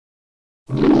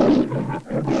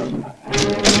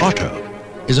Otto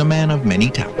is a man of many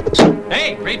talents.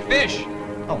 Hey, great fish.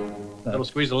 Oh, a little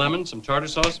squeeze of lemon, some tartar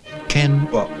sauce. Ken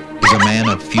is a man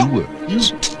of few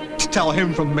words. Tell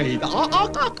him from me.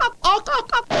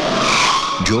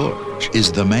 George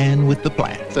is the man with the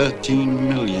plan. 13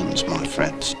 millions, my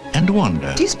friends. And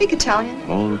Wanda Do you speak Italian?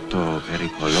 Molto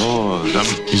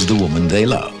pericolosa. is the woman they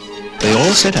love. They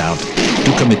all set out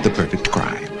to commit the perfect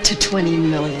crime. To 20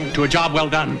 million. To a job well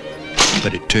done.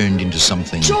 But it turned into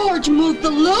something George moved the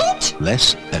loot?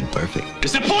 less than perfect.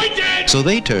 Disappointed! So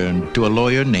they turned to a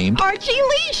lawyer named Archie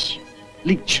Leash.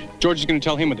 Leech. George is going to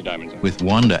tell him what the diamonds are. with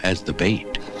Wanda as the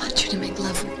bait. I want you to make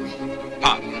love with me.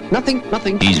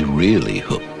 Nothing. He's really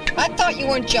hooked. I thought you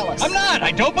weren't jealous. I'm not.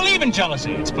 I don't believe in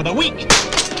jealousy. It's for the weak.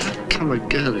 Come, a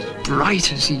girl as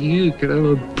bright as you could have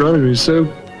a brother who's so...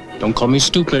 Don't call me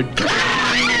stupid.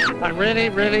 I'm really,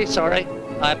 really sorry.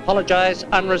 I apologize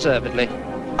unreservedly.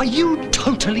 Are you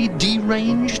totally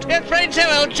deranged? You're afraid so,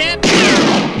 old chap.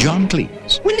 John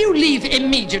Cleese, Will you leave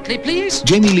immediately, please?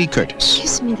 Jamie Lee Curtis,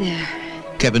 Kiss me there.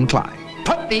 Kevin Kline,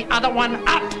 Put the other one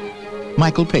up.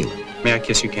 Michael Palin, May I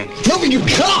kiss you, Ken? No, you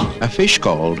can't! a fish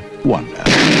called Wanda,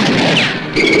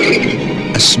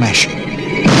 a smashing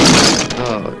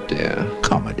Oh, dear.